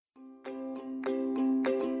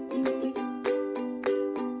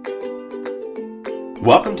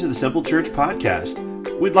Welcome to the Simple Church Podcast.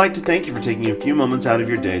 We'd like to thank you for taking a few moments out of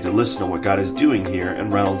your day to listen to what God is doing here in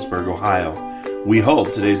Reynoldsburg, Ohio. We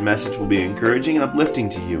hope today's message will be encouraging and uplifting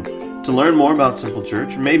to you. To learn more about Simple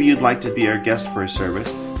Church, or maybe you'd like to be our guest for a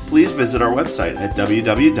service, please visit our website at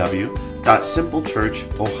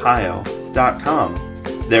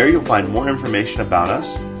www.simplechurchohio.com. There you'll find more information about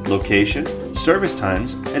us, location, service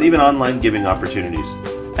times, and even online giving opportunities.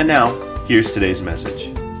 And now, here's today's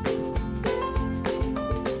message.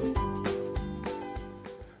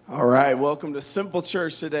 All right, welcome to Simple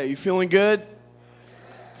Church today. You feeling good?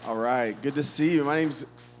 All right, good to see you. My name's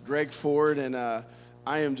Greg Ford, and I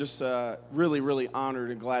am just really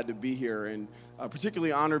honored and glad to be here, and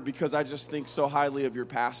particularly honored because I just think so highly of your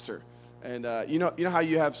pastor. And you know how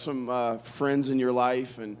you have some friends in your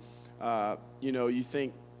life, and you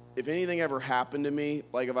think, if anything ever happened to me,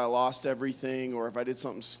 like if I lost everything or if I did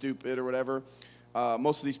something stupid or whatever,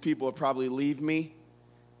 most of these people would probably leave me.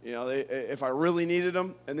 You know, if I really needed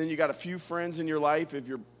them. And then you got a few friends in your life, if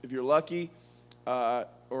you're lucky,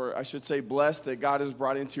 or I should say blessed, that God has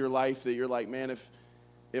brought into your life, that you're like, man, if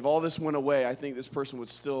all this went away, I think this person would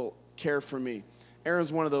still care for me.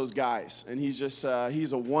 Aaron's one of those guys, and he's just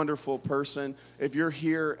he's a wonderful person. If you're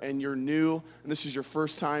here and you're new, and this is your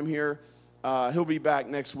first time here, he'll be back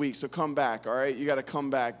next week, so come back, all right? You got to come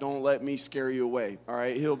back. Don't let me scare you away, all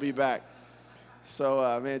right? He'll be back.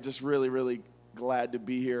 So, man, just really glad to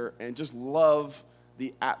be here and just love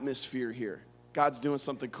the atmosphere here. God's doing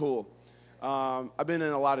something cool. I've been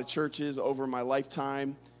in a lot of churches over my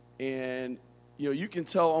lifetime, and you can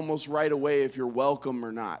tell almost right away if you're welcome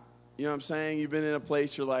or not. You know what I'm saying? You've been in a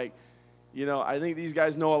place, you're like, I think these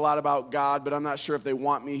guys know a lot about God, but I'm not sure if they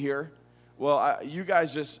want me here. Well, you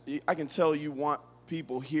guys I can tell you want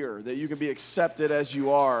people here, that you can be accepted as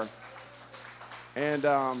you are. And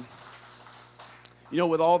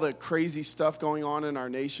with all the crazy stuff going on in our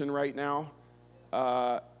nation right now,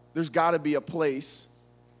 there's got to be a place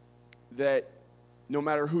that no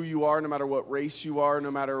matter who you are, no matter what race you are, no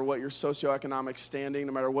matter what your socioeconomic standing,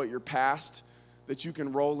 no matter what your past, that you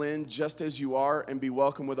can roll in just as you are and be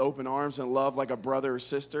welcomed with open arms and love like a brother or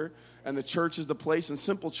sister. And the church is the place, and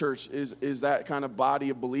Simple Church is that kind of body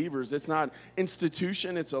of believers. It's not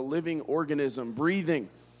institution, it's a living organism, breathing.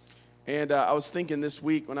 And I was thinking this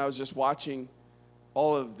week when I was just watching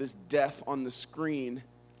all of this death on the screen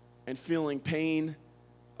and feeling pain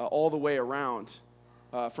all the way around,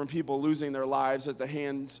 from people losing their lives at the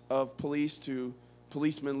hands of police to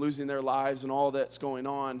policemen losing their lives and all that's going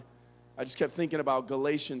on. I just kept thinking about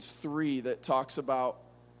Galatians 3 that talks about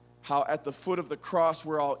how at the foot of the cross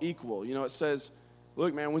we're all equal. It says,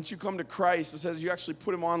 look, man, once you come to Christ, it says you actually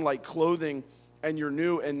put him on like clothing and you're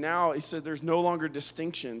new. And now he says there's no longer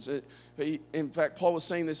distinctions. In fact, Paul was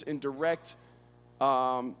saying this in direct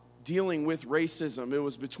dealing with racism. It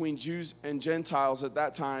was between Jews and Gentiles at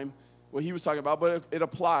that time, what he was talking about, but it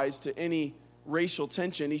applies to any racial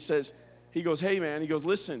tension. He goes, hey, man,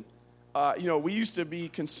 listen, we used to be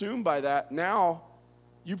consumed by that. Now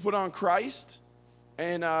you put on Christ,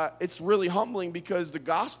 and it's really humbling because the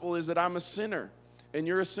gospel is that I'm a sinner and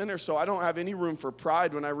you're a sinner, so I don't have any room for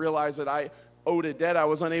pride when I realize that I owed a debt I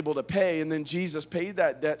was unable to pay, and then Jesus paid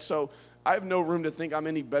that debt, so I have no room to think I'm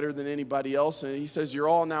any better than anybody else. And he says, you're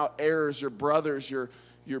all now heirs, you're brothers, you're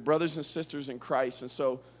brothers and sisters in Christ. And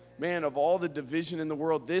so, man, of all the division in the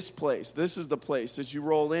world, this is the place that you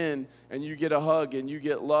roll in and you get a hug and you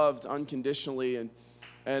get loved unconditionally.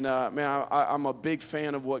 And man, I'm a big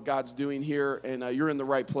fan of what God's doing here, and you're in the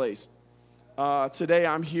right place. Today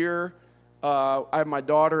I'm here. I have my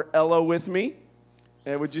daughter Ella with me.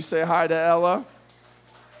 And would you say hi to Ella?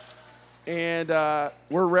 And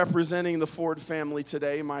we're representing the Ford family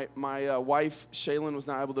today. My wife, Shaylin, was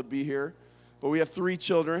not able to be here. But we have 3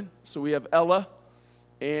 children. So we have Ella,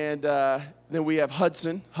 and then we have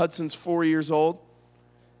Hudson. Hudson's 4 years old,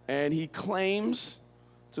 and he claims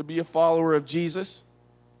to be a follower of Jesus,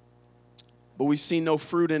 but we've seen no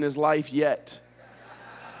fruit in his life yet.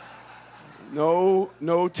 No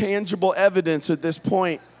tangible evidence at this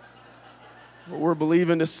point. We're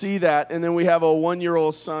believing to see that. And then we have a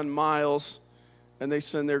 1-year-old son, Miles, and they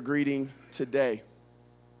send their greeting today.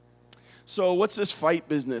 So what's this fight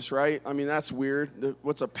business, right? I mean, that's weird.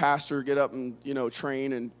 What's a pastor get up and,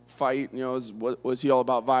 train and fight? Was he all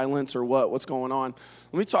about violence or what? What's going on?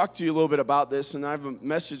 Let me talk to you a little bit about this, and I have a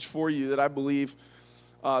message for you that I believe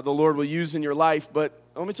the Lord will use in your life. But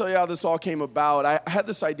let me tell you how this all came about. I had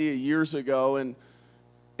this idea years ago, and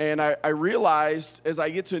I realized as I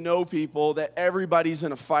get to know people that everybody's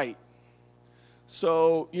in a fight.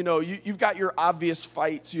 So, you've got your obvious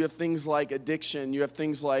fights. You have things like addiction. You have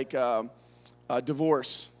things like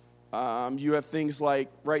divorce. You have things like,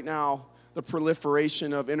 right now, the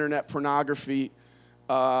proliferation of internet pornography,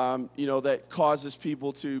 that causes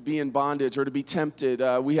people to be in bondage or to be tempted.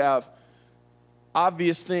 We have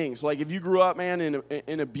obvious things. Like if you grew up, man,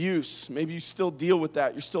 in abuse, maybe you still deal with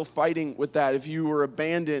that. You're still fighting with that. If you were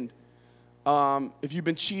abandoned, if you've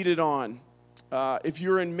been cheated on, if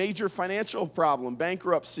you're in major financial problem,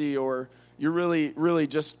 bankruptcy, or you're really, really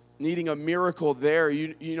just needing a miracle there,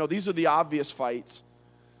 these are the obvious fights.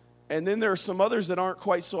 And then there are some others that aren't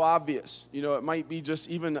quite so obvious. It might be just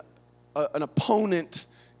even an opponent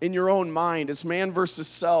in your own mind. It's man versus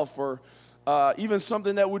self, or even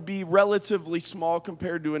something that would be relatively small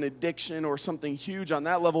compared to an addiction or something huge on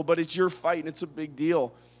that level, but it's your fight and it's a big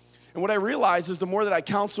deal. And what I realize is the more that I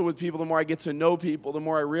counsel with people, the more I get to know people, the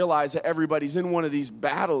more I realize that everybody's in one of these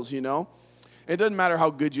battles, It doesn't matter how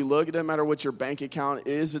good you look. It doesn't matter what your bank account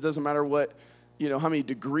is. It doesn't matter what, how many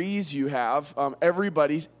degrees you have.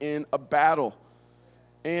 Everybody's in a battle.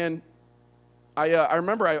 And I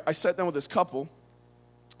remember I sat down with this couple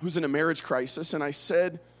who's in a marriage crisis, and I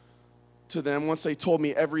said to them, once they told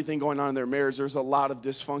me everything going on in their marriage, there's a lot of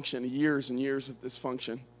dysfunction, years and years of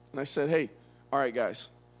dysfunction. And I said, hey, all right, guys,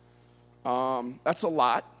 that's a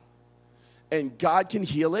lot, and God can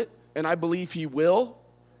heal it, and I believe he will,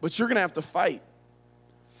 but you're going to have to fight.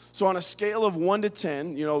 So on a scale of 1 to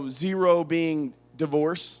 10, 0 being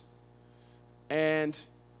divorce and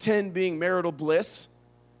 10 being marital bliss,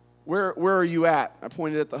 where are you at? I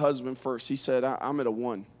pointed at the husband first. He said, I'm at a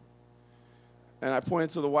 1. And I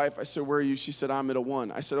pointed to the wife. I said, where are you? She said, I'm at a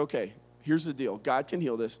 1. I said, okay, here's the deal. God can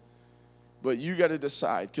heal this, but you got to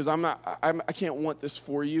decide, because I can't want this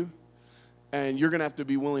for you, and you're going to have to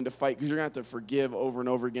be willing to fight, because you're going to have to forgive over and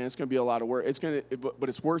over again. It's going to be a lot of work. But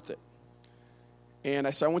it's worth it. And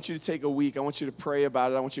I said, I want you to take a week. I want you to pray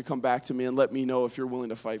about it. I want you to come back to me and let me know if you're willing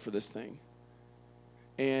to fight for this thing.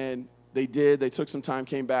 And they did. They took some time,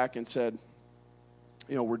 came back, and said,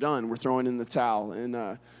 we're done. We're throwing in the towel. And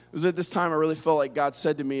it was at this time I really felt like God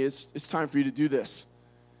said to me, it's time for you to do this.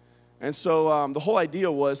 And so the whole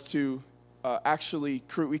idea was to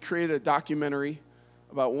we created a documentary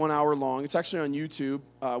about 1 hour long. It's actually on YouTube.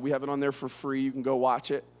 We have it on there for free. You can go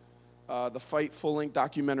watch it. The Fight full-length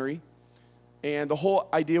documentary. And the whole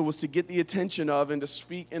idea was to get the attention of and to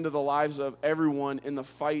speak into the lives of everyone in the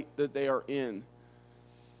fight that they are in.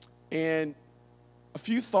 And a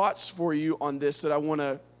few thoughts for you on this that I want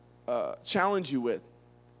to challenge you with.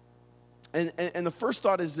 And the first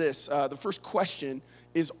thought is this. The first question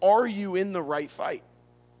is, are you in the right fight?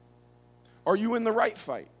 Are you in the right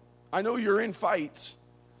fight? I know you're in fights,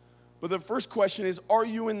 but the first question is, are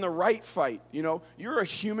you in the right fight? You're a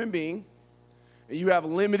human being. You have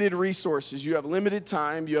limited resources. You have limited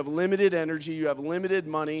time. You have limited energy. You have limited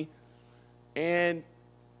money. And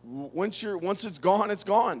once it's gone, it's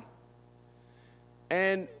gone.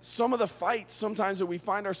 And some of the fights sometimes that we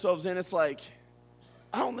find ourselves in, it's like,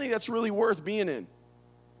 I don't think that's really worth being in.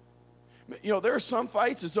 There are some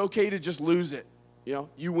fights it's okay to just lose it.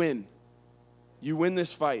 You win. You win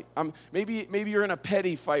this fight. Maybe you're in a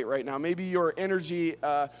petty fight right now. Maybe your energy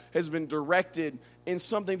has been directed in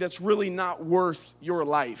something that's really not worth your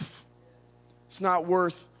life. It's not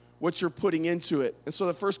worth what you're putting into it. And so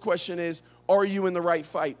the first question is, are you in the right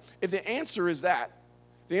fight? If the answer is that,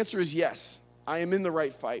 the answer is yes, I am in the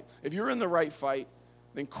right fight. If you're in the right fight,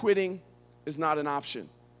 then quitting is not an option.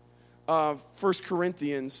 1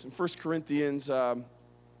 Corinthians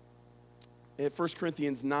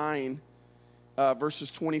 9,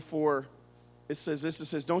 verses 24, it says this. It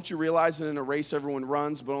says, don't you realize that in a race everyone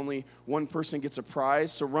runs, but only one person gets a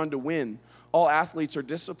prize? So run to win. All athletes are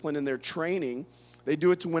disciplined in their training. They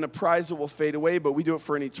do it to win a prize that will fade away, but we do it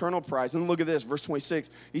for an eternal prize. And look at this, verse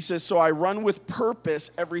 26. He says, so I run with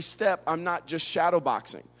purpose every step. I'm not just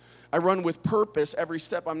shadowboxing. I run with purpose every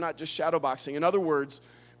step. I'm not just shadowboxing. In other words,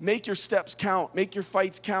 make your steps count. Make your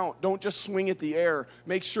fights count. Don't just swing at the air.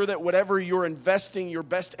 Make sure that whatever you're investing your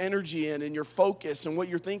best energy in and your focus and what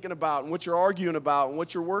you're thinking about and what you're arguing about and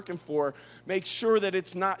what you're working for, make sure that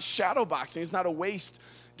it's not shadowboxing. It's not a waste.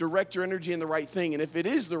 Direct your energy in the right thing. And if it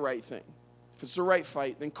is the right thing, if it's the right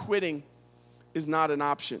fight, then quitting is not an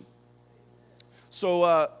option. So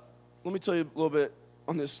let me tell you a little bit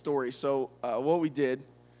on this story. So what we did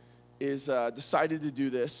is decided to do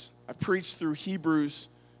this. I preached through Hebrews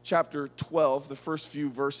chapter 12, the first few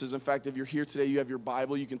verses. In fact, if you're here today, you have your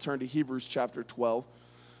Bible, you can turn to Hebrews chapter 12.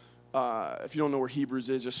 If you don't know where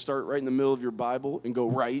Hebrews is, just start right in the middle of your Bible and go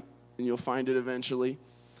right, and you'll find it eventually.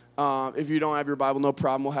 If you don't have your Bible, no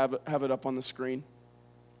problem. We'll have it up on the screen.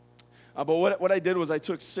 But what I did was I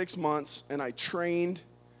took 6 months and I trained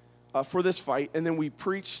for this fight, and then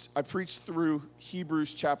I preached through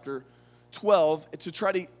Hebrews chapter 12 to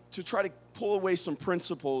try to pull away some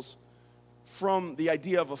principles from the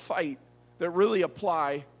idea of a fight that really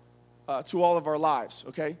apply to all of our lives,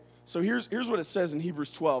 okay? So here's what it says in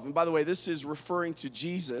Hebrews 12. And by the way, this is referring to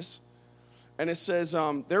Jesus. And it says,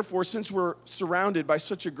 therefore, since we're surrounded by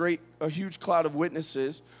such a huge cloud of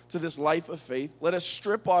witnesses to this life of faith, let us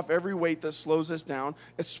strip off every weight that slows us down,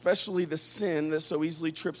 especially the sin that so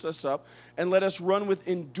easily trips us up, and let us run with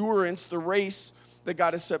endurance the race that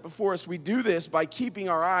God has set before us. We do this by keeping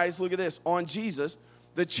our eyes, look at this, on Jesus,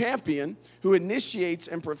 the champion who initiates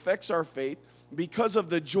and perfects our faith. Because of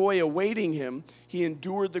the joy awaiting him, he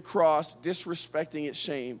endured the cross, disregarding its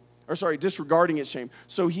shame.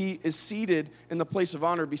 So he is seated in the place of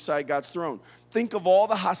honor beside God's throne. Think of all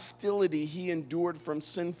the hostility he endured from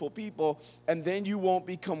sinful people, and then you won't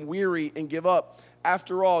become weary and give up.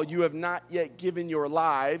 After all, you have not yet given your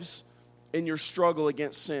lives in your struggle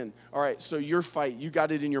against sin. All right, so your fight, you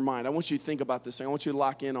got it in your mind. I want you to think about this thing. I want you to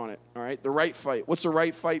lock in on it, all right? The right fight. What's the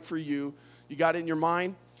right fight for you? You got it in your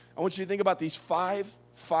mind? I want you to think about these five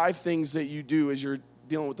things that you do as you're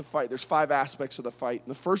dealing with the fight. There's 5 aspects of the fight.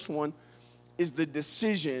 And the first one is the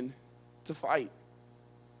decision to fight.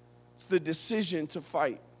 It's the decision to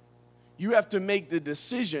fight. You have to make the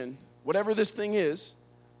decision, whatever this thing is,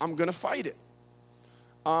 I'm going to fight it.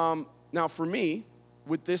 Now, for me,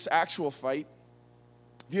 with this actual fight,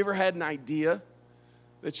 have you ever had an idea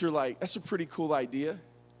that you're like, that's a pretty cool idea,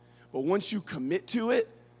 but once you commit to it,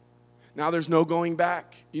 now there's no going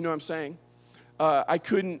back. You know what I'm saying? I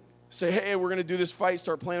couldn't say, hey, we're going to do this fight,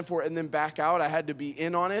 start planning for it, and then back out. I had to be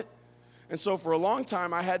in on it. And so for a long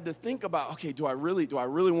time, I had to think about, okay, do I really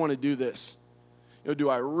want to do this? Do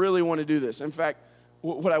I really want to do this? In fact,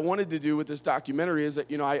 what I wanted to do with this documentary is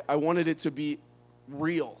that, I wanted it to be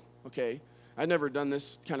real, okay? I'd never done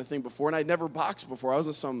this kind of thing before, and I'd never boxed before. I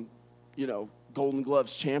was some, Golden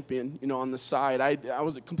Gloves champion, on the side. I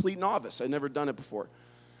was a complete novice. I'd never done it before.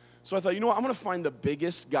 So I thought, I'm going to find the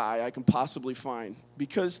biggest guy I can possibly find.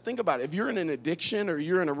 Because think about it. If you're in an addiction or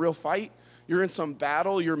you're in a real fight, you're in some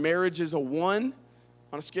battle, your marriage is a 1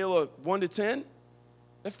 on a scale of 1 to 10,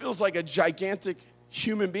 that feels like a gigantic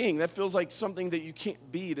human being. That feels like something that you can't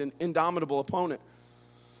beat, an indomitable opponent.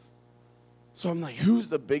 So I'm like, who's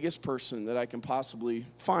the biggest person that I can possibly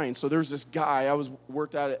find? So there's this guy. I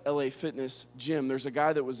worked out at LA Fitness Gym. There's a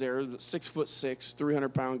guy that was there, 6'6",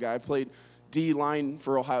 300-pound guy, played D-line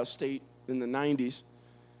for Ohio State in the 90s.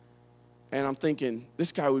 And I'm thinking,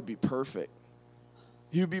 this guy would be perfect.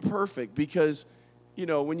 He would be perfect because,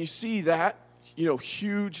 when you see that,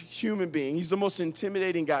 huge human being, he's the most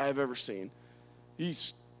intimidating guy I've ever seen.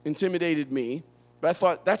 He's intimidated me, but I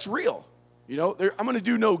thought, that's real. I'm going to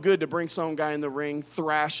do no good to bring some guy in the ring,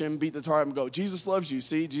 thrash him, beat the tar and go, Jesus loves you.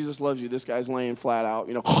 See, Jesus loves you. This guy's laying flat out.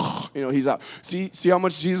 He's out. See how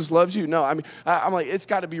much Jesus loves you? No, I'm like, it's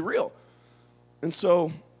got to be real. And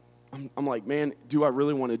so I'm like, man, do I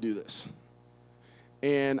really want to do this?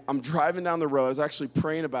 And I'm driving down the road. I was actually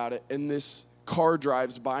praying about it, and this car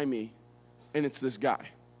drives by me, and it's this guy.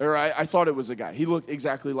 Or I thought it was a guy. He looked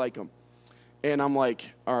exactly like him. And I'm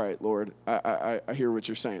like, all right, Lord, I hear what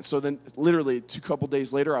you're saying. So then literally a couple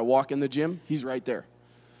days later, I walk in the gym. He's right there.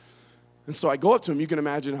 And so I go up to him. You can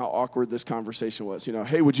imagine how awkward this conversation was.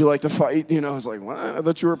 Hey, would you like to fight? I was like, what? I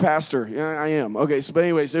thought you were a pastor. Yeah, I am. Okay, so but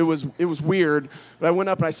anyways, it was weird. But I went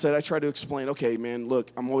up and I tried to explain, okay, man,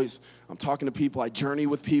 look, I'm talking to people. I journey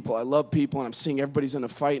with people. I love people. And I'm seeing everybody's in a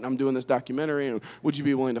fight. And I'm doing this documentary. And would you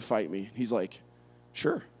be willing to fight me? He's like,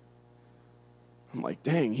 sure. I'm like,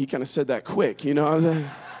 dang, he kind of said that quick. I was like,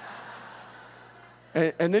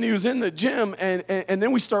 and then he was in the gym, and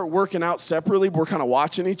then we start working out separately. We're kind of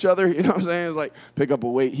watching each other. You know what I'm saying? It's like, pick up a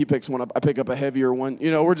weight. He picks one up. I pick up a heavier one.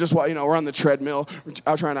 We're just, we're on the treadmill. We're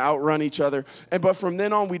out trying to outrun each other. But from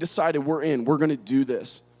then on, we decided we're going to do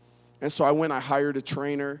this. And so I hired a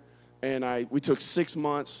trainer, and we took 6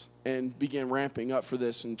 months and began ramping up for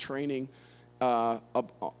this and training,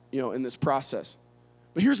 in this process.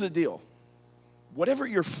 But here's the deal. Whatever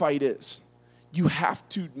your fight is, you have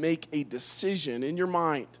to make a decision in your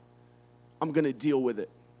mind. I'm going to deal with it.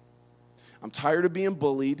 I'm tired of being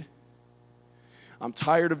bullied. I'm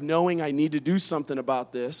tired of knowing I need to do something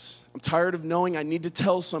about this. I'm tired of knowing I need to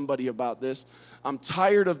tell somebody about this. I'm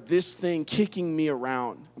tired of this thing kicking me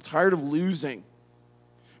around. I'm tired of losing.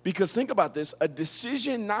 Because think about this, a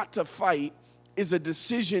decision not to fight is a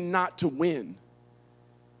decision not to win.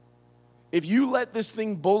 If you let this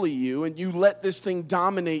thing bully you and you let this thing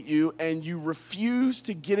dominate you and you refuse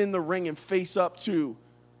to get in the ring and face up to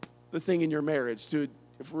the thing in your marriage,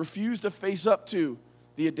 refuse to face up to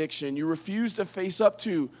the addiction. You refuse to face up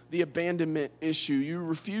to the abandonment issue. You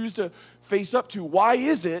refuse to face up to, why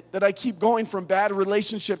is it that I keep going from bad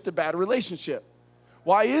relationship to bad relationship?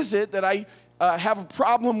 Why is it that I have a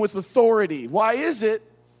problem with authority? Why is it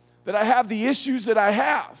that I have the issues that I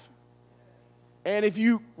have? And if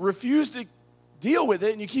you refuse to deal with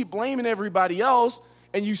it and you keep blaming everybody else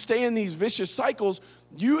and you stay in these vicious cycles,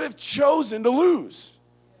 you have chosen to lose.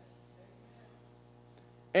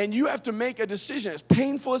 And you have to make a decision. As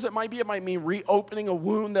painful as it might be, it might mean reopening a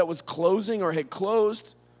wound that was closing or had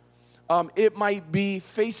closed. It might be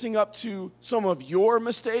facing up to some of your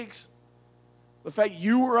mistakes. The fact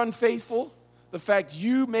you were unfaithful. The fact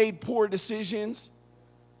you made poor decisions.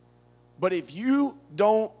 But if you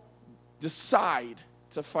don't decide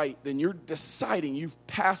to fight, then you're deciding, you've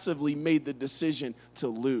passively made the decision to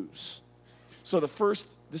lose. So the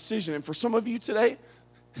first decision, and for some of you today,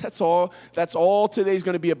 that's all today's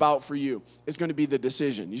going to be about for you. It's going to be the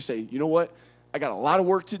decision. You say, you know what? I got a lot of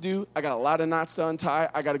work to do. I got a lot of knots to untie.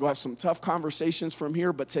 I got to go have some tough conversations from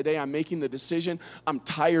here. But today I'm making the decision. I'm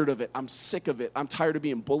tired of it. I'm sick of it. I'm tired of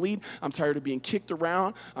being bullied. I'm tired of being kicked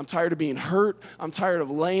around. I'm tired of being hurt. I'm tired of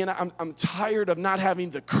I'm tired of not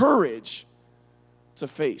having the courage to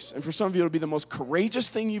face. And for some of you, it'll be the most courageous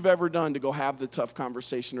thing you've ever done to go have the tough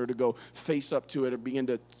conversation or to go face up to it or begin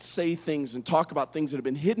to say things and talk about things that have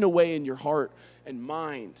been hidden away in your heart and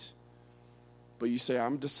mind. But you say,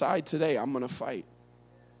 I'm decide today, I'm going to fight.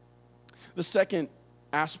 The second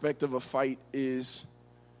aspect of a fight is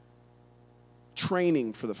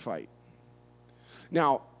training for the fight.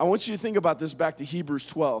 Now, I want you to think about this back to Hebrews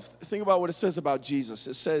 12. Think about what it says about Jesus.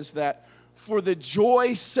 It says that for the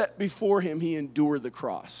joy set before him, he endured the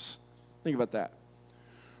cross. Think about that.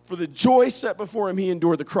 For the joy set before him, he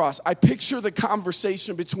endured the cross. I picture the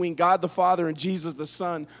conversation between God the Father and Jesus the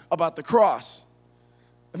Son about the cross.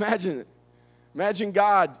 Imagine it. Imagine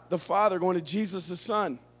God the Father going to Jesus the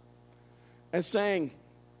Son and saying,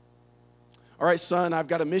 all right, son, I've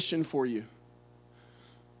got a mission for you.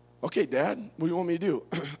 Okay, Dad, what do you want me to do?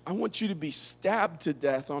 I want you to be stabbed to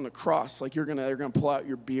death on the cross. Like they're gonna pull out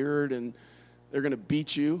your beard and they're gonna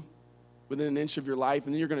beat you within an inch of your life,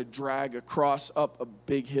 and then you're gonna drag a cross up a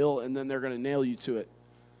big hill, and then they're gonna nail you to it.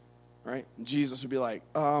 Right? And Jesus would be like,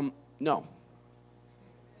 no.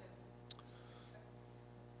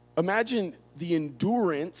 Imagine the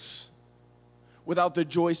endurance without the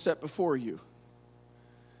joy set before you.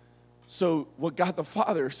 So what God the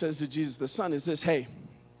Father says to Jesus the Son is this, hey,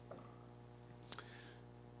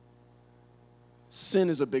 sin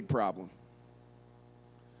is a big problem.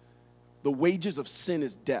 The wages of sin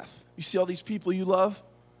is death. You see all these people you love?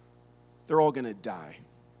 They're all going to die.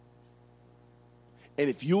 And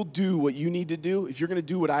if you'll do what you need to do, if you're going to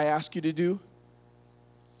do what I ask you to do,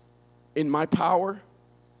 in my power,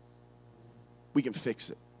 we can fix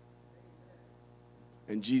it.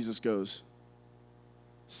 And Jesus goes,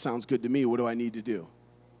 sounds good to me. What do I need to do?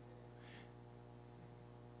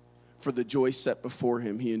 For the joy set before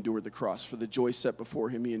him, he endured the cross. For the joy set before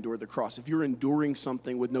him, he endured the cross. If you're enduring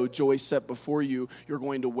something with no joy set before you, you're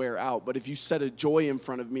going to wear out. But if you set a joy in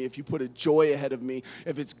front of me, if you put a joy ahead of me,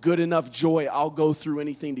 if it's good enough joy, I'll go through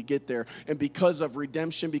anything to get there. And because of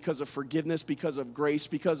redemption, because of forgiveness, because of grace,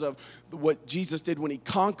 because of what Jesus did when he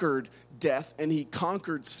conquered death and he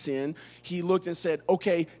conquered sin, he looked and said,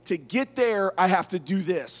 okay, to get there, I have to do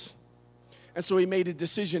this. And so he made a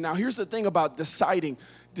decision. Now, here's the thing about deciding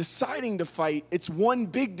to fight. It's one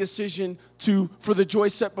big decision for the joy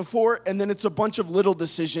set before, and then it's a bunch of little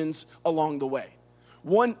decisions along the way.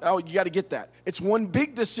 You got to get that. It's one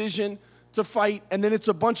big decision to fight, and then it's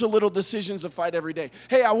a bunch of little decisions to fight every day.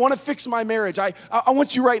 Hey, I want to fix my marriage. I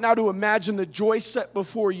want you right now to imagine the joy set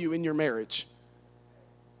before you in your marriage.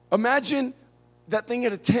 Imagine that thing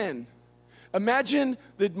at a 10. Imagine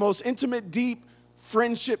the most intimate, deep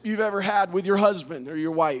friendship you've ever had with your husband or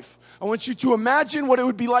your wife. I want you to imagine what it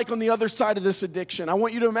would be like on the other side of this addiction. I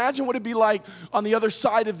want you to imagine what it'd be like on the other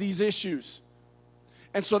side of these issues.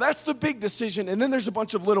 And so that's the big decision. And then there's a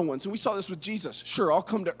bunch of little ones. And we saw this with Jesus. Sure, I'll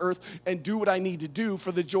come to earth and do what I need to do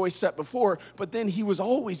for the joy set before. But then he was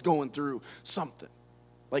always going through something.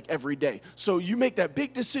 Like every day. So you make that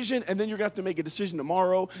big decision, and then you're going to have to make a decision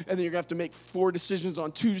tomorrow, and then you're going to have to make 4 decisions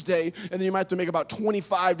on Tuesday, and then you might have to make about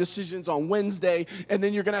 25 decisions on Wednesday, and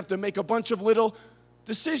then you're going to have to make a bunch of little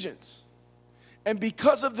decisions. And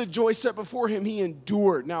because of the joy set before him, he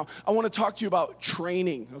endured. Now, I want to talk to you about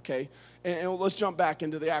training, okay? And let's jump back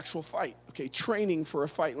into the actual fight, okay? Training for a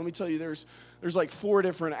fight. Let me tell you, there's like 4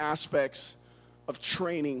 different aspects of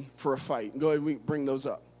training for a fight. Go ahead, we bring those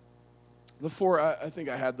up. The 4, I think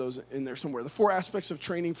I had those in there somewhere. The 4 aspects of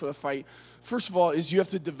training for the fight, first of all, is you have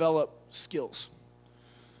to develop skills.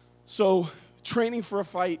 So training for a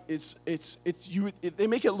fight, they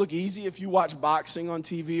make it look easy if you watch boxing on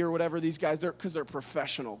TV or whatever. These guys, because they're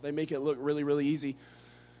professional. They make it look really, really easy.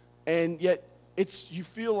 And yet you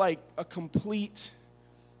feel like a complete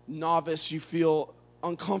novice. You feel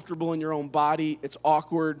uncomfortable in your own body. It's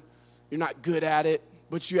awkward. You're not good at it,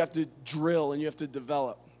 but you have to drill and you have to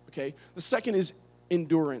develop, okay? The second is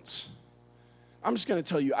endurance. I'm just going to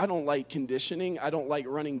tell you, I don't like conditioning. I don't like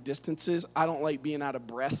running distances. I don't like being out of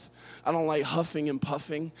breath. I don't like huffing and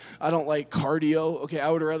puffing. I don't like cardio. Okay, I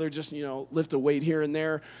would rather just, lift a weight here and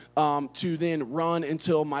there to then run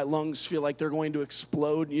until my lungs feel like they're going to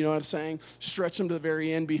explode. You know what I'm saying? Stretch them to the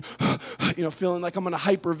very end, be, feeling like I'm going to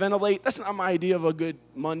hyperventilate. That's not my idea of a good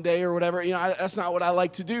Monday or whatever. That's not what I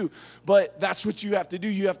like to do. But that's what you have to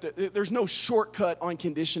do. There's no shortcut on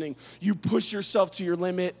conditioning. You push yourself to your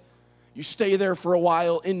limit. You stay there for a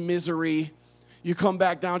while in misery. You come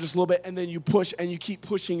back down just a little bit, and then you push, and you keep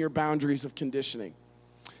pushing your boundaries of conditioning.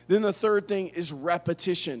 Then the third thing is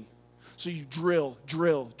repetition. So you drill.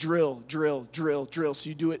 So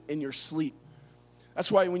you do it in your sleep.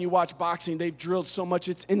 That's why when you watch boxing, they've drilled so much,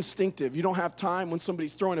 it's instinctive. You don't have time when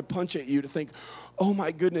somebody's throwing a punch at you to think, oh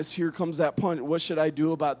my goodness, here comes that punch. What should I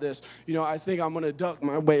do about this? I think I'm going to duck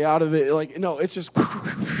my way out of it. No, it's just,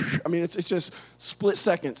 it's just split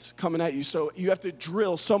seconds coming at you. So you have to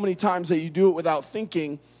drill so many times that you do it without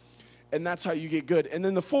thinking, and that's how you get good. And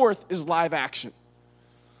then the fourth is live action.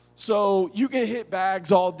 So you can hit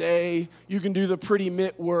bags all day. You can do the pretty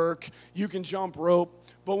mitt work. You can jump rope.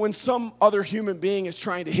 But when some other human being is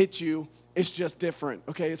trying to hit you, it's just different,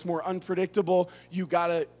 okay? It's more unpredictable. You got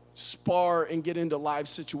to spar and get into live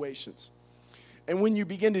situations. And when you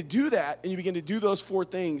begin to do that, and you begin to do those four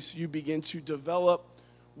things, you begin to develop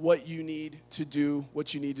what you need to do,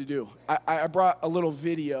 what you need to do. I brought a little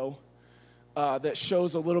video that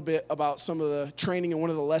shows a little bit about some of the training and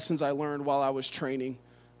one of the lessons I learned while I was training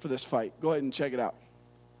for this fight. Go ahead and check it out.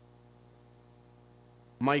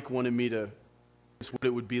 Mike wanted me to what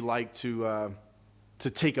it would be like to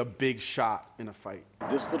take a big shot in a fight.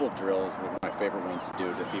 This little drill is one of my favorite ones to do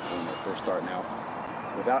to people when they're first starting out.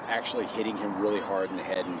 Without actually hitting him really hard in the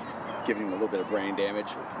head and giving him a little bit of brain damage,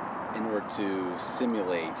 in order to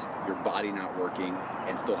simulate your body not working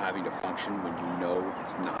and still having to function when you know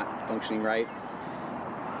it's not functioning right,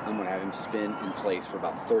 I'm going to have him spin in place for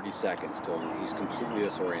about 30 seconds till he's completely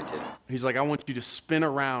disoriented. He's like, I want you to spin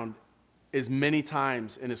around as many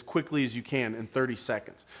times and as quickly as you can in 30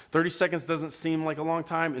 seconds. 30 seconds doesn't seem like a long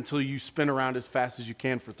time until you spin around as fast as you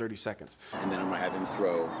can for 30 seconds. And then I'm going to have him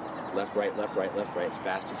throw left, right, as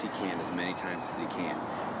fast as he can, as many times as he can,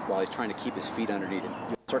 while he's trying to keep his feet underneath him.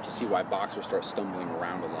 You'll start to see why boxers start stumbling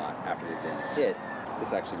around a lot after they've been hit.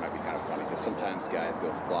 This actually might be kind of funny because sometimes guys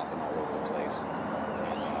go flopping all over the place.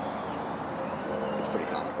 It's pretty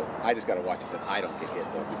comical. I just got to watch it that I don't get hit,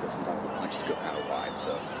 though, because sometimes the punches go kind of wide,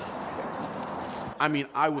 so...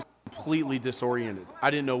 I was completely disoriented.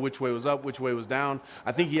 I didn't know which way was up, which way was down.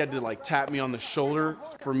 I think he had to tap me on the shoulder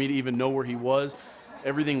for me to even know where he was.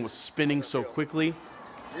 Everything was spinning so quickly.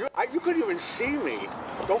 You couldn't even see me.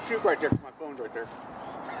 Don't puke right there. My phone's right there.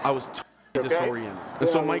 I was totally disoriented. And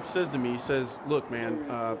so Mike says to me, he says, look, man,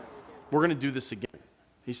 we're going to do this again.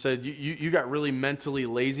 He said, you got really mentally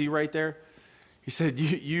lazy right there. He said,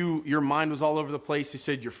 your mind was all over the place. He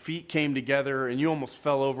said, your feet came together and you almost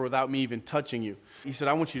fell over without me even touching you. He said,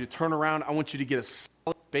 I want you to turn around. I want you to get a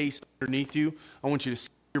solid base underneath you. I want you to sit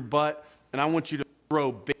your butt, and I want you to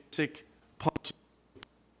throw basic punches.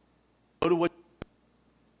 Go to what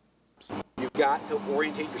you've got to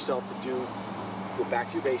orientate yourself to go back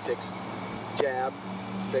to your basics, jab,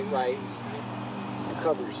 straight right, and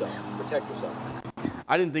cover yourself, protect yourself.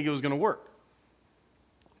 I didn't think it was going to work.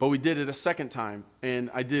 But we did it a second time, and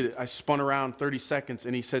I did it. I spun around 30 seconds,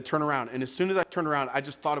 and he said, turn around. And as soon as I turned around, I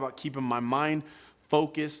just thought about keeping my mind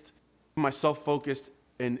focused, myself focused,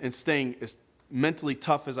 and staying as mentally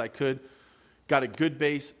tough as I could. Got a good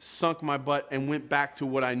base, sunk my butt, and went back to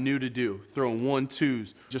what I knew to do, throwing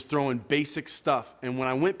 1-2s, just throwing basic stuff. And when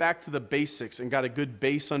I went back to the basics and got a good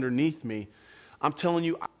base underneath me, I'm telling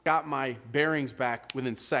you, I got my bearings back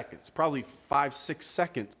within seconds, probably 5-6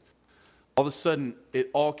 seconds. All of a sudden, it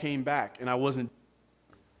all came back, and I wasn't.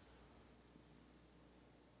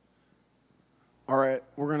 All right,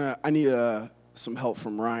 I need some help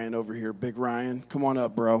from Ryan over here. Big Ryan, come on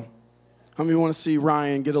up, bro. How many want to see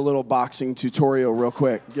Ryan get a little boxing tutorial real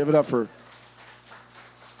quick? Give it up for.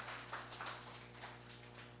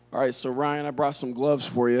 All right, so Ryan, I brought some gloves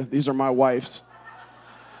for you. These are my wife's.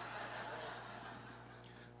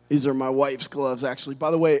 These are my wife's gloves, actually.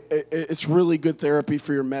 By the way, it's really good therapy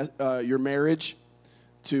for your marriage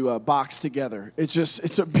to box together.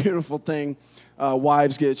 It's a beautiful thing.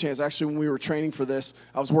 Wives get a chance. Actually, when we were training for this,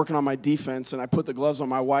 I was working on my defense, and I put the gloves on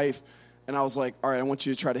my wife, and I was like, all right, I want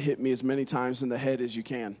you to try to hit me as many times in the head as you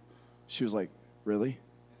can. She was like, really?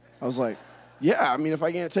 I was like, yeah, I mean, if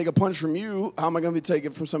I can't take a punch from you, how am I going to be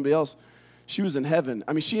taking it from somebody else? She was in heaven.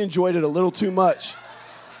 I mean, she enjoyed it a little too much.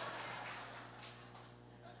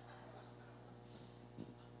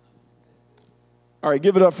 All right,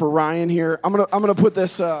 give it up for Ryan here. I'm gonna put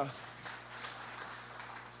this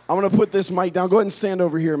mic down. Go ahead and stand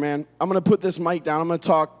over here, man. I'm gonna put this mic down. I'm gonna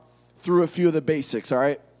talk through a few of the basics. All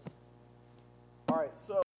right. All right.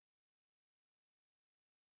 So.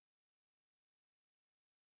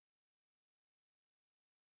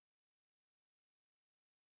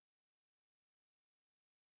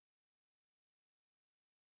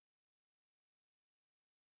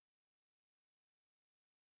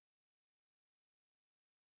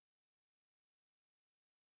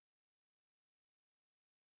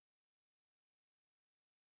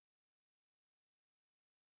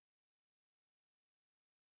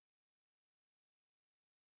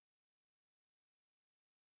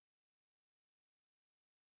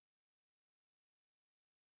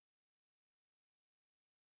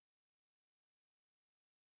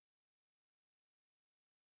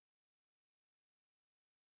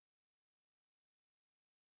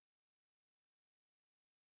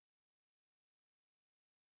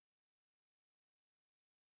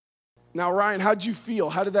 Now, Ryan, how'd you feel?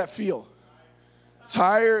 How did that feel?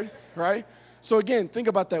 Tired, right? So again, think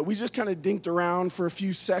about that. We just kind of dinked around for a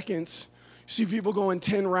few seconds. You see people going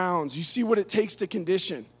 10 rounds. You see what it takes to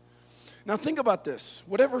condition. Now think about this.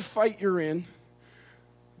 Whatever fight you're in,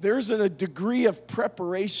 there's a degree of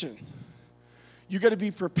preparation. You got to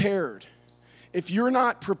be prepared. If you're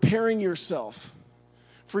not preparing yourself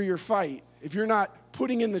for your fight, if you're not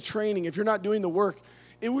putting in the training, if you're not doing the work,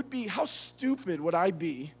 it would be, how stupid would I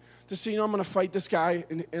be to say, I'm going to fight this guy,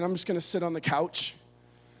 and I'm just going to sit on the couch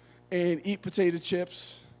and eat potato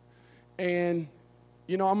chips, and,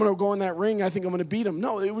 I'm going to go in that ring, I think I'm going to beat him.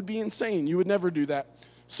 No, it would be insane. You would never do that.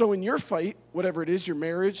 So in your fight, whatever it is, your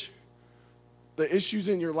marriage, the issues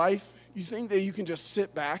in your life, you think that you can just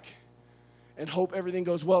sit back and hope everything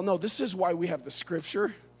goes well. No, this is why we have the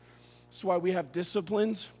scripture. This is why we have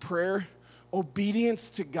disciplines, prayer, obedience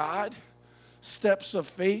to God, steps of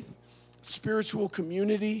faith, spiritual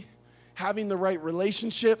community, having the right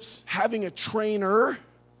relationships, having a trainer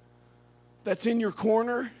that's in your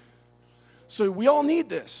corner. So we all need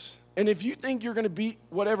this. And if you think you're going to beat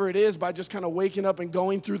whatever it is by just kind of waking up and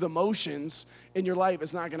going through the motions in your life,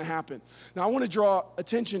 it's not going to happen. Now, I want to draw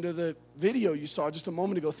attention to the video you saw just a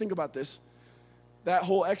moment ago. Think about this. That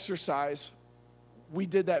whole exercise, we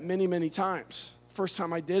did that many, many times. First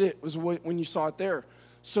time I did it was when you saw it there.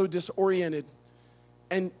 So disoriented.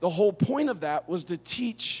 And the whole point of that was to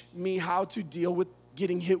teach me how to deal with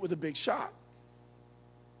getting hit with a big shot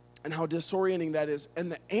and how disorienting that is.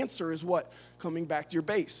 And the answer is what? Coming back to your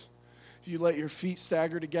base. If you let your feet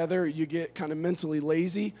stagger together, you get kind of mentally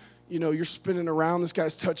lazy. You're spinning around. This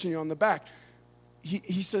guy's touching you on the back.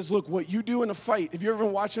 He says, look, what you do in a fight, if you've ever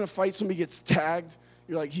been watching a fight, somebody gets tagged,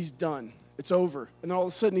 you're like, he's done. It's over. And then all of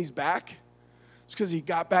a sudden he's back. It's because he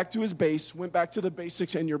got back to his base, went back to the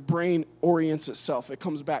basics, and your brain orients itself. It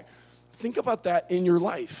comes back. Think about that in your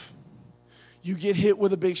life. You get hit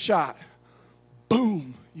with a big shot.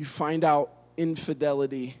 Boom. You find out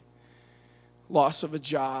infidelity, loss of a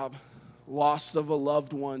job, loss of a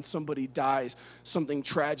loved one, somebody dies, something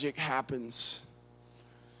tragic happens,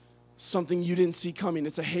 something you didn't see coming.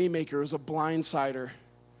 It's a haymaker. It was a blindsider.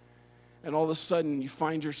 And all of a sudden, you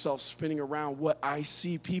find yourself spinning around. What I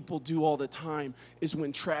see people do all the time is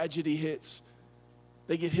when tragedy hits,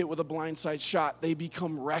 they get hit with a blindside shot. They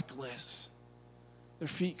become reckless. Their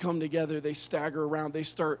feet come together. They stagger around.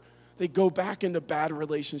 They go back into bad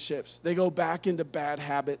relationships. They go back into bad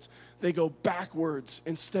habits. They go backwards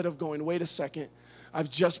instead of going, wait a second,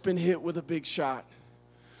 I've just been hit with a big shot.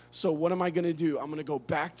 So what am I going to do? I'm going to go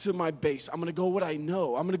back to my base. I'm going to go what I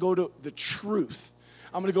know. I'm going to go to the truth.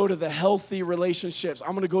 I'm going to go to the healthy relationships.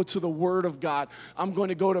 I'm going to go to the Word of God. I'm going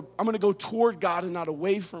to go toward God and not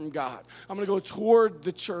away from God. I'm going to go toward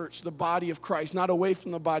the church, the body of Christ, not away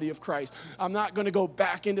from the body of Christ. I'm not going to go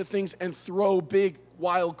back into things and throw big,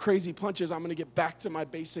 wild, crazy punches. I'm going to get back to my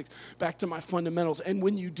basics, back to my fundamentals. And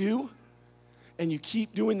when you do, and you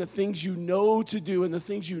keep doing the things you know to do and the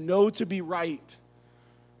things you know to be right,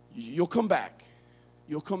 you'll come back.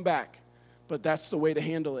 You'll come back. But that's the way to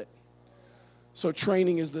handle it. So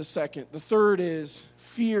training is the second. The third is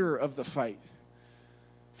fear of the fight.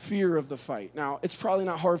 Fear of the fight. Now, it's probably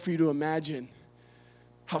not hard for you to imagine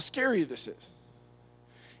how scary this is.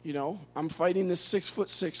 I'm fighting this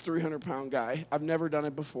 6'6", 300-pound guy. I've never done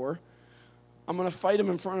it before. I'm going to fight him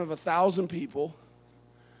in front of 1,000 people,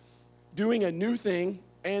 doing a new thing.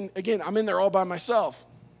 And again, I'm in there all by myself.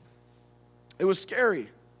 It was scary.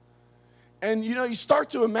 And, you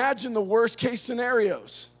start to imagine the worst case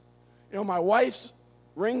scenarios. My wife's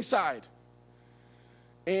ringside.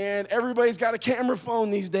 And everybody's got a camera phone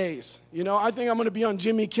these days. I think I'm going to be on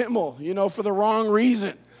Jimmy Kimmel, for the wrong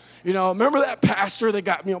reason. Remember that pastor that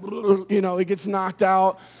got, he gets knocked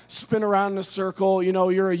out, spin around in a circle,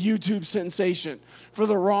 you're a YouTube sensation for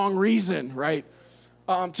the wrong reason, right?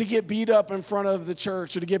 To get beat up in front of the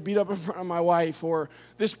church or to get beat up in front of my wife or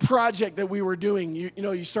this project that we were doing,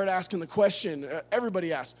 you start asking the question,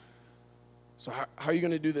 everybody asks, so how are you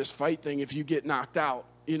going to do this fight thing if you get knocked out?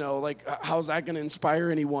 How's that going to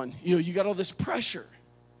inspire anyone? You got all this pressure.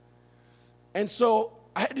 And so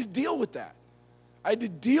I had to deal with that. I had to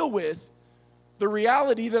deal with the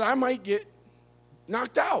reality that I might get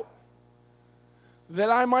knocked out,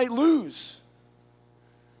 that I might lose.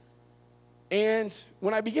 And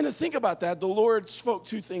when I began to think about that, the Lord spoke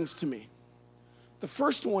two things to me. The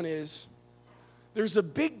first one is, there's a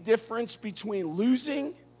big difference between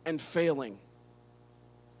losing and failing.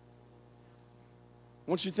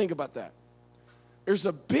 I want you to think about that. There's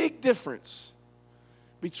a big difference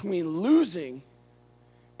between losing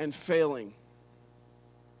and failing.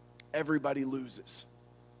 Everybody loses.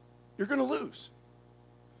 You're going to lose.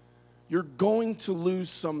 You're going to lose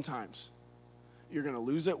sometimes. You're going to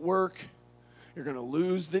lose at work. You're going to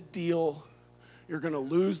lose the deal. You're going to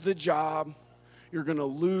lose the job. You're going to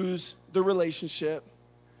lose the relationship.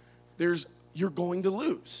 You're going to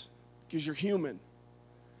lose because you're human.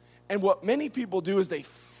 And what many people do is they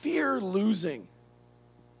fear losing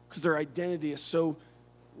because their identity is so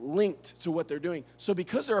linked to what they're doing. So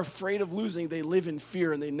because they're afraid of losing, they live in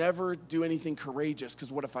fear and they never do anything courageous because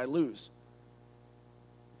what if I lose?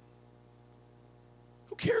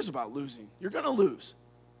 Who cares about losing? You're going to lose.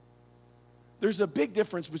 There's a big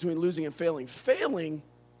difference between losing and failing. Failing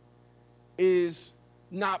is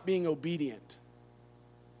not being obedient.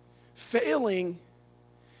 Failing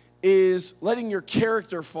is letting your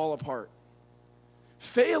character fall apart.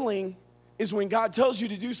 Failing is when God tells you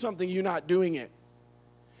to do something, you're not doing it.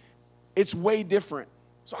 It's way different.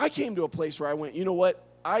 So I came to a place where I went, you know what?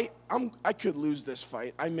 I could lose this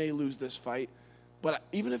fight. I may lose this fight. But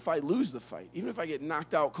even if I lose the fight, even if I get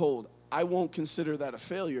knocked out cold, I won't consider that a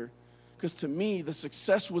failure. Because to me, the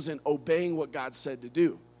success was in obeying what God said to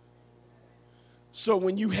do. So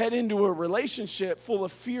when you head into a relationship full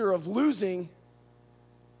of fear of losing,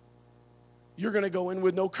 you're going to go in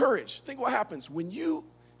with no courage. Think what happens. When you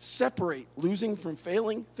separate losing from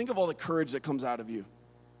failing, think of all the courage that comes out of you.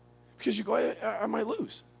 Because you go, I might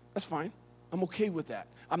lose. That's fine. I'm okay with that.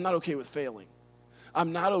 I'm not okay with failing.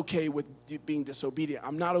 I'm not okay with being disobedient.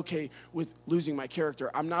 I'm not okay with losing my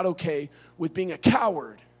character. I'm not okay with being a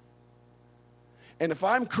coward. And if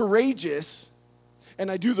I'm courageous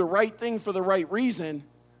and I do the right thing for the right reason,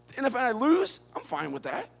 and if I lose, I'm fine with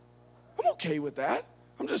that. I'm okay with that.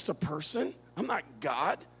 I'm just a person. I'm not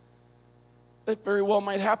God. That very well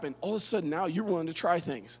might happen. All of a sudden now you're willing to try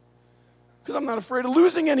things. Because I'm not afraid of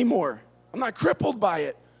losing anymore. I'm not crippled by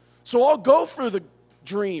it. So I'll go for the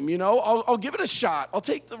dream, I'll give it a shot. I'll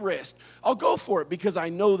take the risk. I'll go for it because I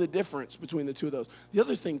know the difference between the two of those. The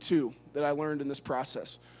other thing, too, that I learned in this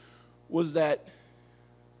process was that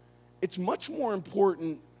it's much more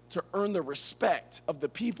important to earn the respect of the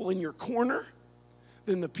people in your corner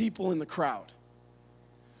than the people in the crowd.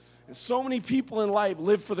 And so many people in life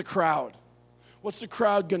live for the crowd. What's the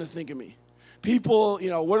crowd going to think of me? People,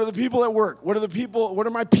 what are the people at work? What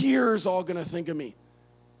are my peers all going to think of me?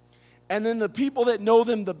 And then the people that know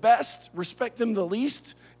them the best, respect them the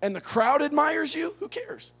least, and the crowd admires you, who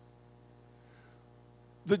cares?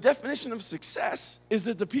 The definition of success is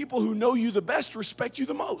that the people who know you the best respect you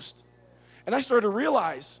the most. And I started to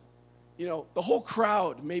realize, the whole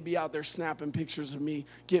crowd may be out there snapping pictures of me,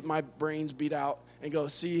 get my brains beat out, and go,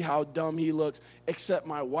 see how dumb he looks, except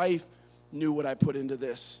my wife knew what I put into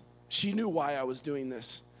this. She knew why I was doing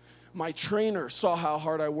this. My trainer saw how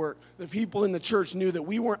hard I worked. The people in the church knew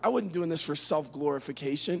that I wasn't doing this for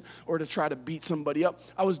self-glorification or to try to beat somebody up.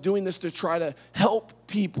 I was doing this to try to help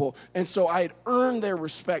people. And so I had earned their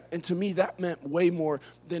respect. And to me, that meant way more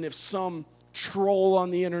than if some troll on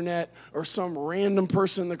the internet or some random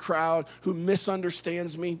person in the crowd who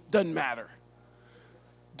misunderstands me, doesn't matter.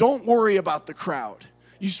 Don't worry about the crowd.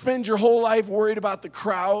 You spend your whole life worried about the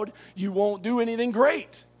crowd, you won't do anything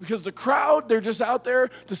great. Because the crowd, they're just out there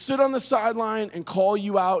to sit on the sideline and call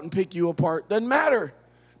you out and pick you apart. Doesn't matter.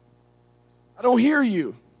 I don't hear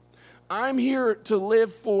you. I'm here to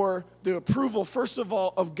live for the approval, first of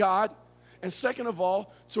all, of God, and second of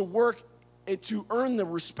all, to work and to earn the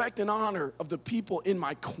respect and honor of the people in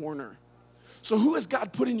my corner. So who has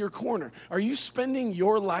God put in your corner? Are you spending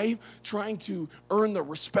your life trying to earn the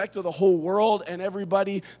respect of the whole world and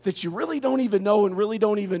everybody that you really don't even know and really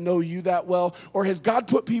don't even know you that well? Or has God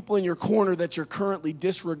put people in your corner that you're currently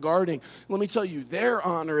disregarding? Let me tell you, their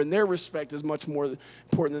honor and their respect is much more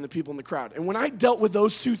important than the people in the crowd. And when I dealt with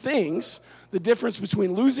those two things, the difference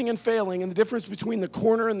between losing and failing and the difference between the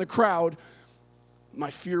corner and the crowd,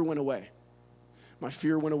 my fear went away. My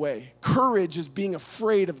fear went away. Courage is being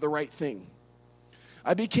afraid of the right thing.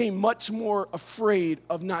 I became much more afraid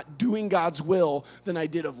of not doing God's will than I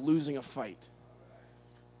did of losing a fight.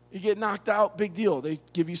 You get knocked out, big deal. They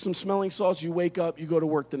give you some smelling salts, you wake up, you go to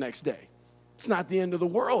work the next day. It's not the end of the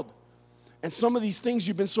world. And some of these things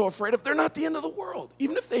you've been so afraid of, they're not the end of the world,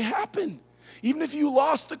 even if they happen. Even if you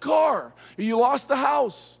lost the car, or you lost the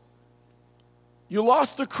house, you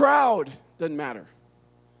lost the crowd, doesn't matter.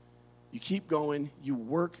 You keep going, you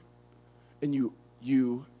work, and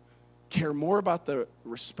you care more about the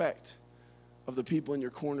respect of the people in your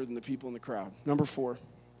corner than the people in the crowd. Number 4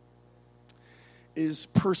 is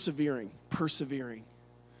persevering. Persevering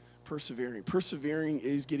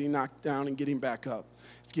is getting knocked down and getting back up.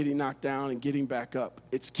 It's getting knocked down and getting back up.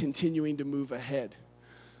 It's continuing to move ahead.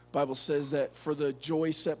 The Bible says that for the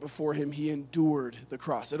joy set before him, he endured the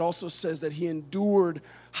cross. It also says that he endured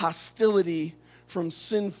hostility from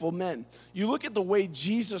sinful men. You look at the way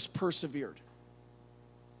Jesus persevered.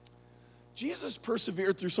 Jesus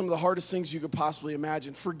persevered through some of the hardest things you could possibly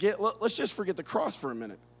imagine. Let's just forget the cross for a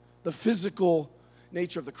minute, the physical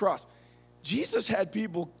nature of the cross. Jesus had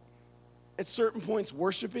people at certain points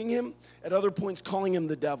worshiping him, at other points calling him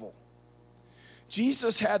the devil.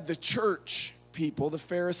 Jesus had the church people, the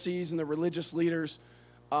Pharisees and the religious leaders,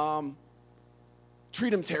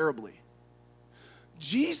 treat him terribly.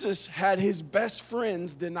 Jesus had his best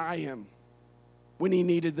friends deny him when he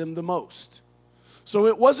needed them the most. So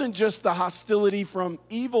it wasn't just the hostility from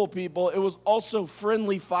evil people, it was also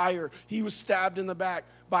friendly fire. He was stabbed in the back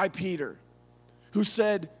by Peter, who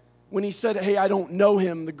said, when he said, hey, I don't know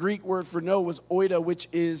him, the Greek word for know was oida, which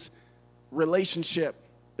is relationship.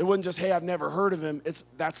 It wasn't just, hey, I've never heard of him.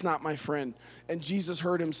 That's not my friend. And Jesus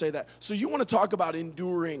heard him say that. So you want to talk about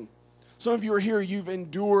enduring. Some of you are here, you've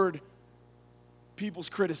endured people's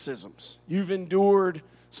criticisms. You've endured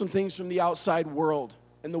some things from the outside world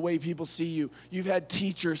and the way people see you. You've had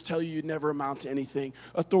teachers tell you you'd never amount to anything,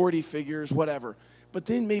 authority figures, whatever. But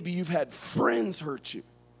then maybe you've had friends hurt you.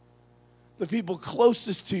 The people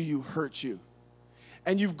closest to you hurt you.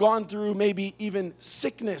 And you've gone through maybe even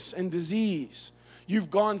sickness and disease.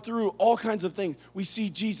 You've gone through all kinds of things. We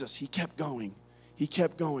see Jesus. He kept going. He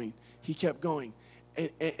kept going. He kept going.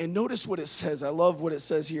 And notice what it says. I love what it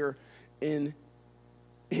says here in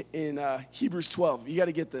Hebrews 12. You got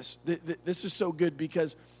to get this. This is so good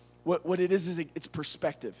because what it is it's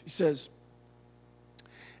perspective. It says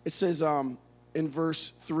in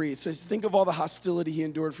verse 3, it says, think of all the hostility he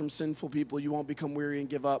endured from sinful people. You won't become weary and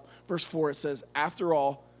give up. Verse 4, it says, after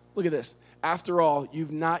all, look at this. After all,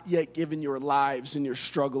 you've not yet given your lives in your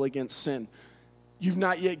struggle against sin. You've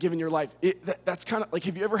not yet given your life. That's kind of like,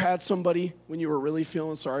 have you ever had somebody, when you were really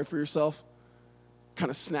feeling sorry for yourself, kind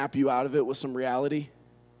of snap you out of it with some reality?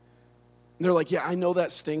 And they're like, yeah, I know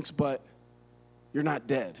that stinks, but you're not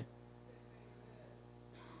dead.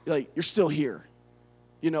 You're still here.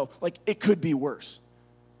 It could be worse.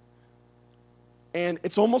 And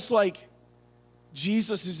it's almost like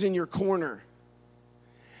Jesus is in your corner.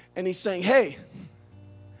 And he's saying, hey,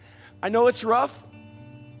 I know it's rough,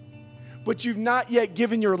 but you've not yet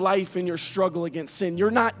given your life in your struggle against sin.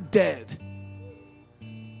 You're not dead.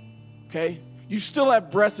 Okay? You still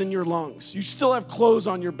have breath in your lungs. You still have clothes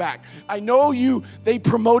on your back. I know they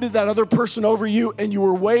promoted that other person over you, and you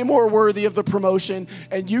were way more worthy of the promotion,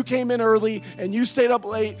 and you came in early, and you stayed up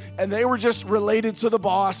late, and they were just related to the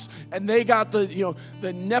boss, and they got the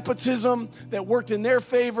nepotism that worked in their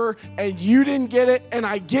favor, and you didn't get it, and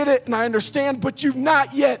I get it, and I understand, but you've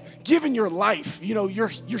not yet given your life.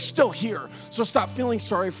 You're still here, so stop feeling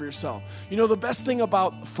sorry for yourself. The best thing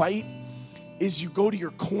about fight is you go to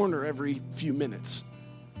your corner every few minutes.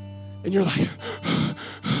 And you're like,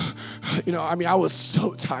 I was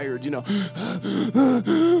so tired, and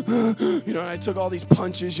I took all these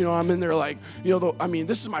punches, I'm in there like,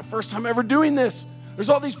 this is my first time ever doing this. There's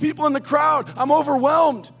all these people in the crowd. I'm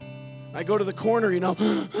overwhelmed. I go to the corner,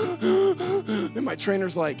 and my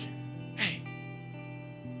trainer's like, hey,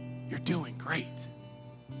 you're doing great.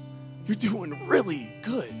 You're doing really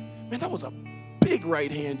good. Man, that was a big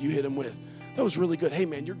right hand you hit him with. That was really good. Hey,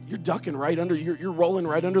 man, you're ducking right under, you're rolling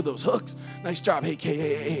right under those hooks. Nice job.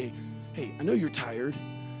 Hey, I know you're tired.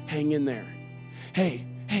 Hang in there. Hey,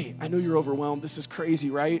 I know you're overwhelmed. This is crazy,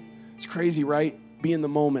 right? It's crazy, right? Be in the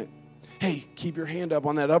moment. Hey, keep your hand up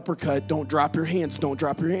on that uppercut. Don't drop your hands. Don't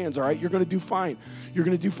drop your hands, all right? You're going to do fine. You're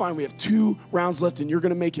going to do fine. We have 2 rounds left, and you're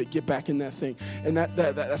going to make it. Get back in that thing. And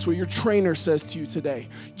that's what your trainer says to you today.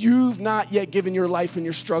 You've not yet given your life in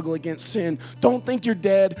your struggle against sin. Don't think you're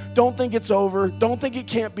dead. Don't think it's over. Don't think it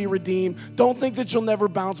can't be redeemed. Don't think that you'll never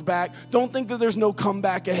bounce back. Don't think that there's no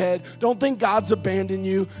comeback ahead. Don't think God's abandoned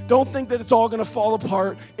you. Don't think that it's all going to fall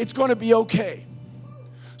apart. It's going to be okay.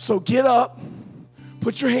 So get up.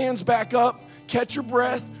 Put your hands back up, catch your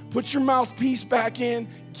breath, put your mouthpiece back in,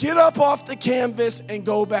 get up off the canvas and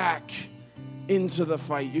go back into the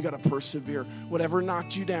fight. You got to persevere. Whatever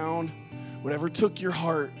knocked you down, whatever took your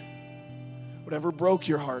heart, whatever broke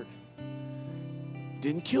your heart,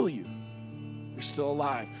 didn't kill you. You're still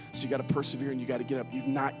alive. So you got to persevere and you got to get up. You've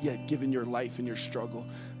not yet given your life in your struggle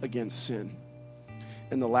against sin.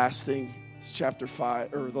 And the last thing is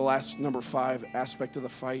number 5 aspect of the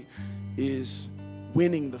fight is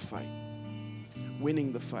winning the fight.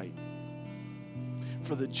 Winning the fight.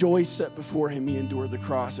 For the joy set before him, he endured the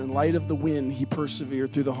cross. In light of the win, he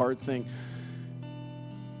persevered through the hard thing.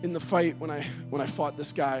 In the fight, when I fought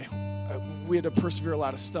this guy, we had to persevere a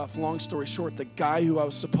lot of stuff. Long story short, the guy who I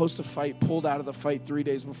was supposed to fight pulled out of the fight 3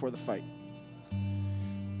 days before the fight.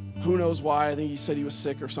 Who knows why? I think he said he was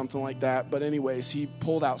sick or something like that. But anyways, he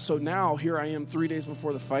pulled out. So now here I am 3 days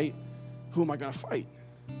before the fight. Who am I going to fight?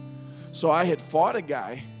 So I had fought a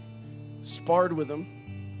guy, sparred with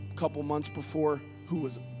him a couple months before, who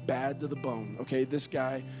was bad to the bone. Okay, this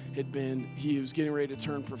guy he was getting ready to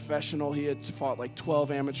turn professional. He had fought like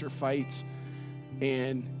 12 amateur fights.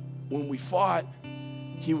 And when we fought,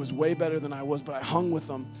 he was way better than I was, but I hung with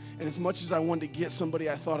him. And as much as I wanted to get somebody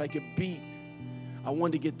I thought I could beat, I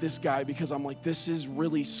wanted to get this guy because I'm like, this is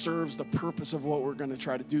really serves the purpose of what we're going to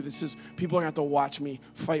try to do. People are going to have to watch me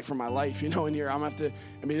fight for my life, in here.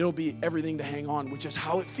 It'll be everything to hang on, which is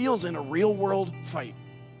how it feels in a real world fight.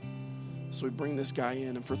 So we bring this guy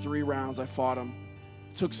in, and for 3 rounds, I fought him,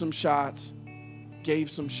 took some shots,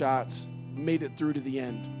 gave some shots, made it through to the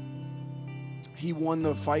end. He won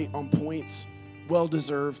the fight on points,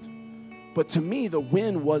 well-deserved. But to me, the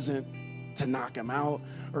win wasn't to knock him out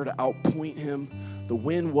or to outpoint him. The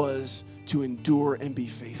win was to endure and be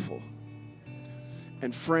faithful.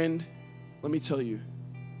 And friend, let me tell you,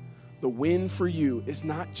 the win for you is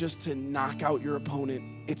not just to knock out your opponent,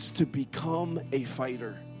 it's to become a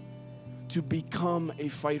fighter. To become a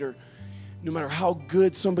fighter. No matter how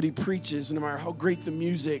good somebody preaches, no matter how great the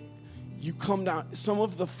music, you come down, some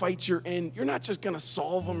of the fights you're in, you're not just going to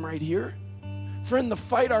solve them right here. Friend, the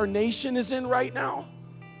fight our nation is in right now,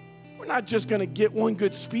 we're not just going to get one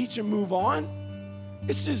good speech and move on.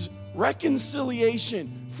 This is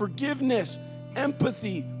reconciliation, forgiveness,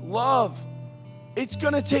 empathy, love. It's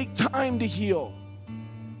going to take time to heal.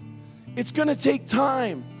 It's going to take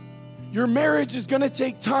time. Your marriage is going to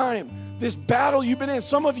take time. This battle you've been in,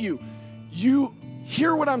 some of you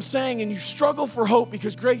hear what I'm saying and you struggle for hope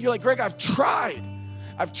because, Greg, you're like, Greg, I've tried.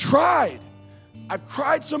 I've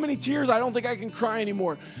cried so many tears, I don't think I can cry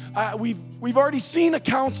anymore. We've already seen a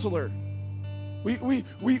counselor.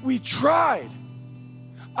 We've tried.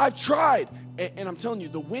 I've tried. And I'm telling you,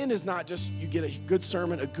 the win is not just you get a good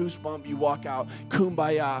sermon, a goosebump, you walk out,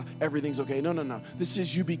 kumbaya, everything's okay. No. This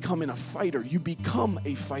is you becoming a fighter. You become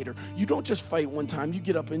a fighter. You don't just fight one time. You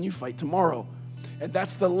get up and you fight tomorrow. And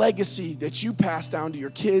that's the legacy that you pass down to your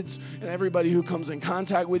kids and everybody who comes in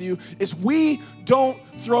contact with you, is we don't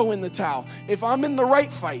throw in the towel. If I'm in the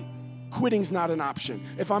right fight, quitting's not an option.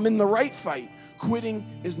 If I'm in the right fight,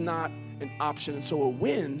 quitting is not an option. And so a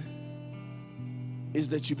win is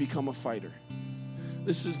that you become a fighter.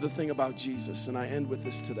 This is the thing about Jesus, and I end with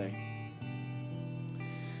this today.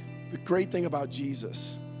 The great thing about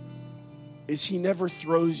Jesus is he never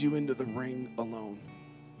throws you into the ring alone.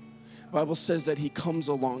 The Bible says that he comes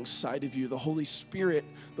alongside of you. The Holy Spirit,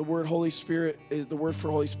 the word for Holy Spirit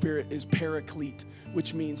is paraclete,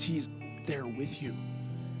 which means he's there with you.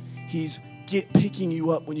 He's picking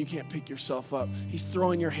you up when you can't pick yourself up. He's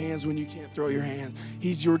throwing your hands when you can't throw your hands.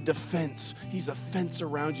 He's your defense. He's a fence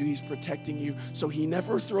around you. He's protecting you. So he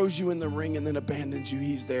never throws you in the ring and then abandons you.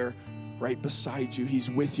 He's there right beside you.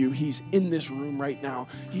 He's with you. He's in this room right now.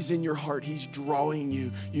 He's in your heart. He's drawing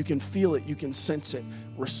you. You can feel it. You can sense it.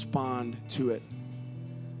 Respond to it.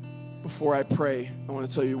 Before I pray, I want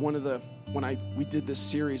to tell you, we did this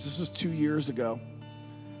series, this was 2 years ago,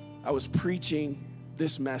 I was preaching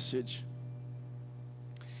this message.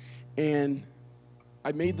 And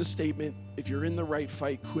I made the statement, if you're in the right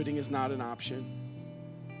fight, quitting is not an option.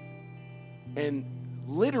 And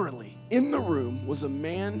literally in the room was a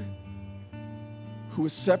man who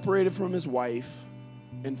was separated from his wife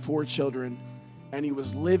and 4 children, and he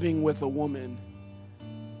was living with a woman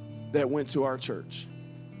that went to our church.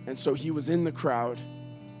 And so he was in the crowd.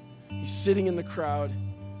 He's sitting in the crowd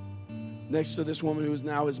next to this woman who is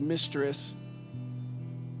now his mistress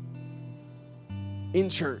in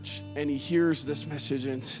church. And he hears this message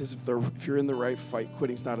and says, if you're in the right fight,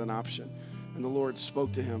 quitting's not an option. And the Lord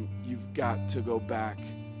spoke to him, you've got to go back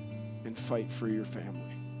and fight for your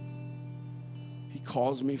family. He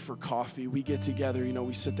calls me for coffee. We get together,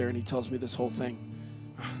 we sit there and he tells me this whole thing.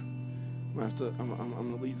 I'm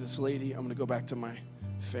gonna leave this lady. I'm gonna go back to my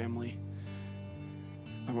family.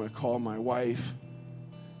 I'm gonna call my wife,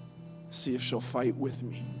 see if she'll fight with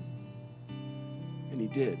me. And he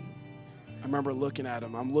did. I remember looking at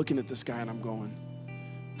him. I'm looking at this guy and I'm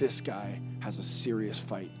going, this guy has a serious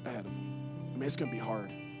fight ahead of him. I mean, it's going to be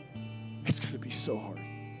hard. It's going to be so hard.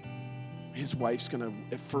 His wife's going to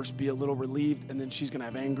at first be a little relieved, and then she's going to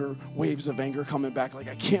have anger, waves of anger coming back like,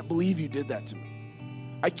 I can't believe you did that to me.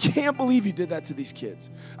 I can't believe you did that to these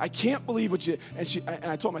kids. I can't believe what you did. And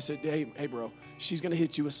I told him, I said, hey, bro, she's going to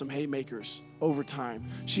hit you with some haymakers over time.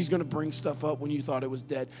 She's going to bring stuff up when you thought it was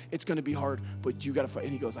dead. It's going to be hard, but you got to fight.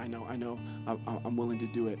 And he goes, I know. I'm willing to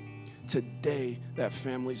do it. Today, that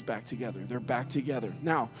family's back together. They're back together.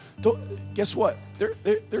 Now, guess what?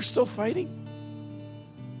 They're still fighting.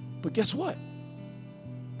 But guess what?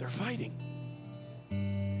 They're fighting.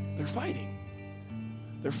 They're fighting.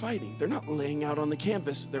 They're fighting. They're not laying out on the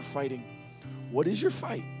canvas. They're fighting. What is your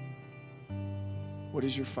fight? What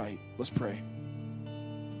is your fight? Let's pray.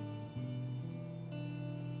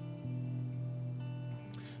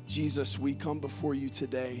 Jesus, we come before you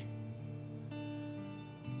today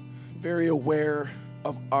very aware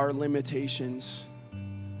of our limitations,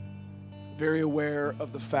 very aware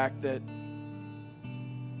of the fact that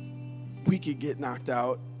we could get knocked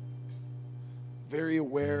out, very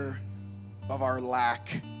aware of our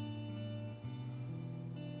lack.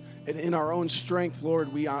 And in our own strength,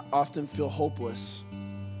 Lord, we often feel hopeless.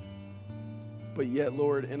 But yet,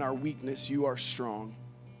 Lord, in our weakness, you are strong.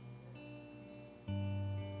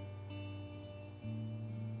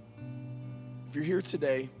 If you're here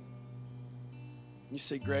today, you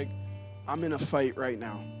say, Greg, I'm in a fight right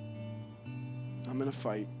now. I'm in a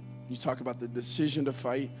fight. You talk about the decision to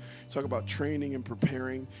fight. You talk about training and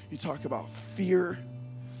preparing. You talk about fear.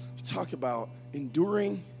 You talk about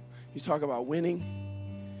enduring. You talk about winning.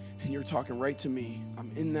 And you're talking right to me.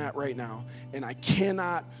 I'm in that right now. And I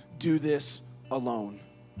cannot do this alone.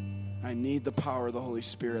 I need the power of the Holy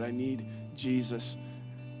Spirit. I need Jesus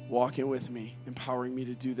walking with me, empowering me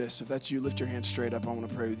to do this. If that's you, lift your hand straight up. I want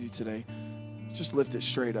to pray with you today. Just lift it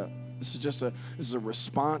straight up. This is a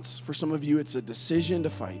response. For some of you, it's a decision to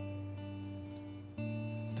fight.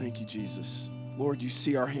 Thank you, Jesus. Lord, you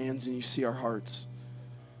see our hands and you see our hearts.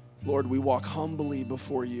 Lord, we walk humbly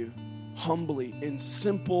before you, humbly in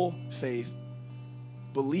simple faith,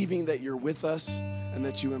 believing that you're with us and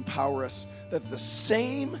that you empower us, that the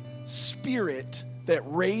same Spirit that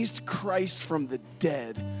raised Christ from the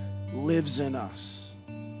dead lives in us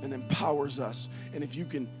and empowers us. And if you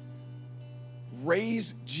can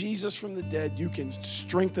raise Jesus from the dead, you can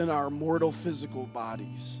strengthen our mortal physical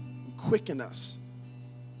bodies and quicken us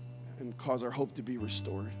and cause our hope to be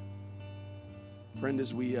restored. Friend,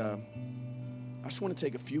 as I just want to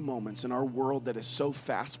take a few moments in our world that is so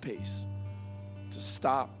fast-paced to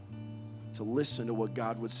stop, to listen to what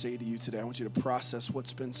God would say to you today. I want you to process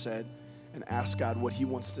what's been said and ask God what he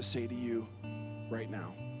wants to say to you right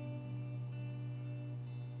now.